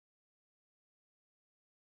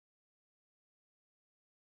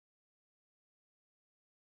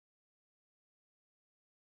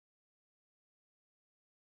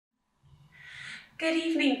Good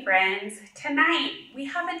evening, friends. Tonight, we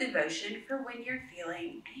have a devotion for when you're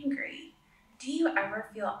feeling angry. Do you ever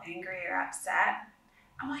feel angry or upset?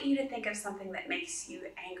 I want you to think of something that makes you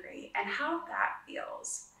angry and how that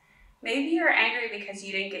feels. Maybe you're angry because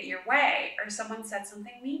you didn't get your way or someone said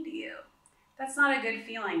something mean to you. That's not a good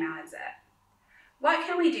feeling now, is it? What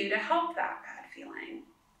can we do to help that bad feeling?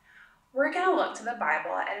 We're going to look to the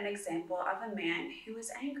Bible at an example of a man who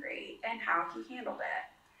was angry and how he handled it.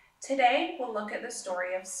 Today, we'll look at the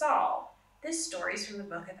story of Saul. This story is from the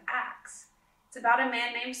book of Acts. It's about a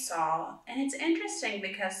man named Saul, and it's interesting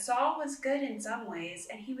because Saul was good in some ways,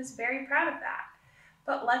 and he was very proud of that.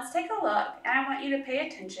 But let's take a look, and I want you to pay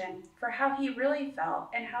attention for how he really felt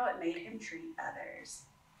and how it made him treat others.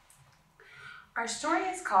 Our story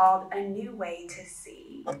is called A New Way to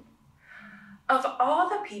See. Of all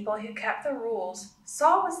the people who kept the rules,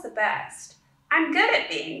 Saul was the best. "I'm good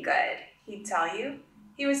at being good," he'd tell you.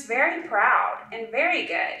 He was very proud and very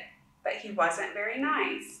good, but he wasn't very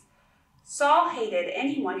nice. Saul hated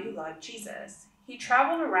anyone who loved Jesus. He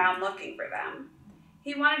traveled around looking for them.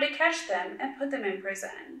 He wanted to catch them and put them in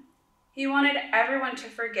prison. He wanted everyone to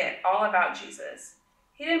forget all about Jesus.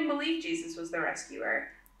 He didn't believe Jesus was the rescuer,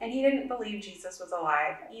 and he didn't believe Jesus was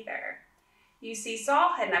alive either. You see,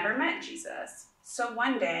 Saul had never met Jesus, so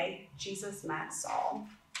one day, Jesus met Saul.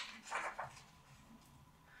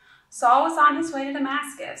 Saul was on his way to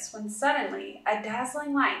Damascus when suddenly a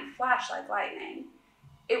dazzling light flashed like lightning.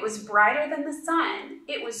 It was brighter than the sun.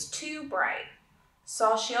 It was too bright.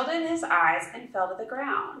 Saul shielded his eyes and fell to the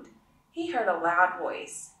ground. He heard a loud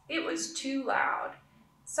voice. It was too loud.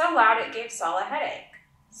 So loud it gave Saul a headache.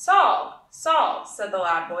 "Saul, Saul," said the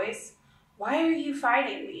loud voice, "why are you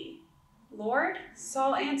fighting me?" "Lord,"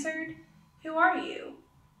 Saul answered, "who are you?"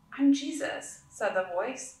 "I'm Jesus," said the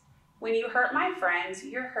voice. "When you hurt my friends,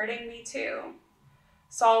 you're hurting me too."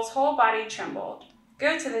 Saul's whole body trembled.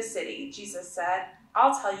 "Go to the city," Jesus said.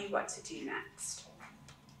 "I'll tell you what to do next."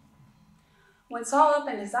 When Saul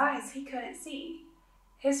opened his eyes, he couldn't see.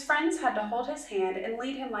 His friends had to hold his hand and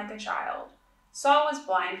lead him like a child. Saul was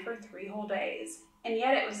blind for 3 whole days, and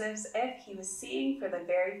yet it was as if he was seeing for the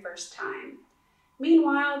very first time.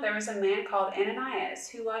 Meanwhile, there was a man called Ananias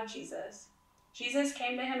who loved Jesus. Jesus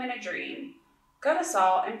came to him in a dream. "Go to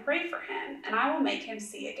Saul and pray for him, and I will make him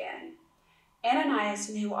see again." Ananias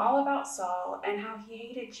knew all about Saul and how he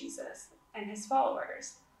hated Jesus and his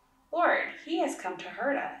followers. "Lord, he has come to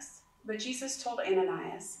hurt us." But Jesus told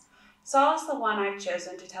Ananias, "Saul is the one I've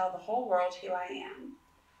chosen to tell the whole world who I am."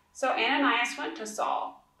 So Ananias went to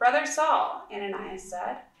Saul. "Brother Saul," Ananias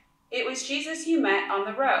said, "it was Jesus you met on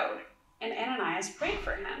the road." And Ananias prayed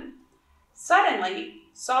for him. Suddenly,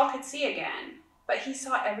 Saul could see again, but he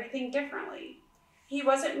saw everything differently. He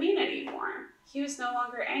wasn't mean anymore. He was no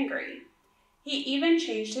longer angry. He even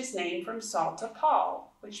changed his name from Saul to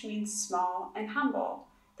Paul, which means small and humble,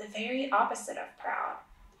 the very opposite of proud.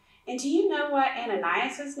 And do you know what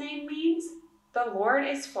Ananias' name means? The Lord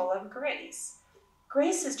is full of grace.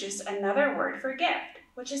 Grace is just another word for gift,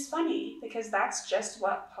 which is funny because that's just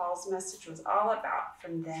what Paul's message was all about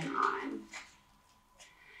from then on.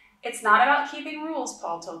 It's not about keeping rules,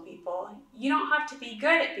 Paul told people. You don't have to be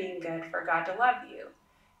good at being good for God to love you.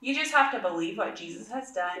 You just have to believe what Jesus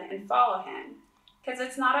has done and follow him. Because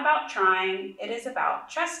it's not about trying, it is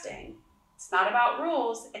about trusting. It's not about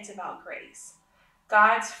rules, it's about grace.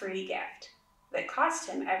 God's free gift that cost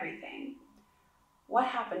him everything. What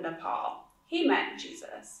happened to Paul? He met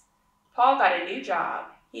Jesus. Paul got a new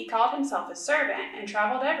job. He called himself a servant and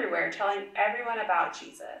traveled everywhere telling everyone about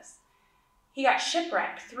Jesus. He got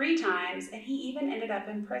shipwrecked 3 times, and he even ended up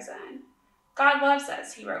in prison. "God loves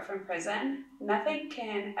us," he wrote from prison. "Nothing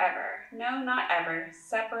can ever, no, not ever,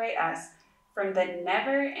 separate us from the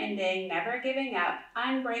never-ending, never-giving-up,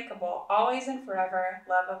 unbreakable, always and forever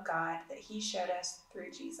love of God that he showed us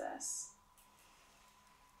through Jesus."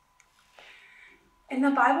 In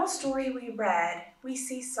the Bible story we read, we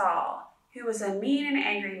see Saul, who was a mean and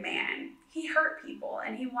angry man. He hurt people,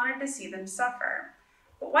 and he wanted to see them suffer.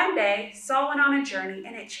 But one day, Saul went on a journey,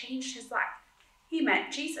 and it changed his life. He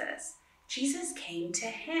met Jesus. Jesus came to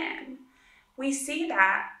him. We see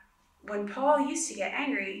that when Paul used to get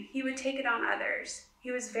angry, he would take it on others.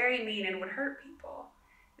 He was very mean and would hurt people.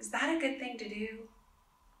 Is that a good thing to do?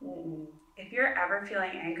 If you're ever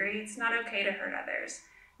feeling angry, it's not okay to hurt others.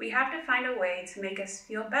 We have to find a way to make us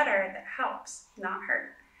feel better that helps, not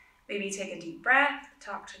hurt. Maybe take a deep breath,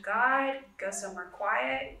 talk to God, go somewhere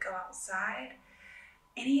quiet, go outside.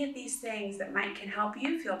 Any of these things that can help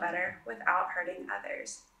you feel better without hurting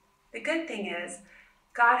others. The good thing is,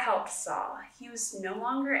 God helped Saul. He was no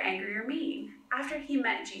longer angry or mean. After he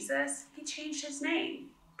met Jesus, he changed his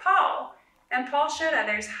name. Paul, And Paul showed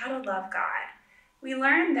others how to love God. We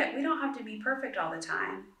learned that we don't have to be perfect all the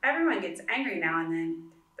time. Everyone gets angry now and then,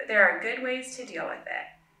 but there are good ways to deal with it.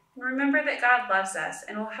 And remember that God loves us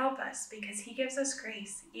and will help us because he gives us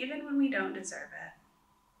grace even when we don't deserve it.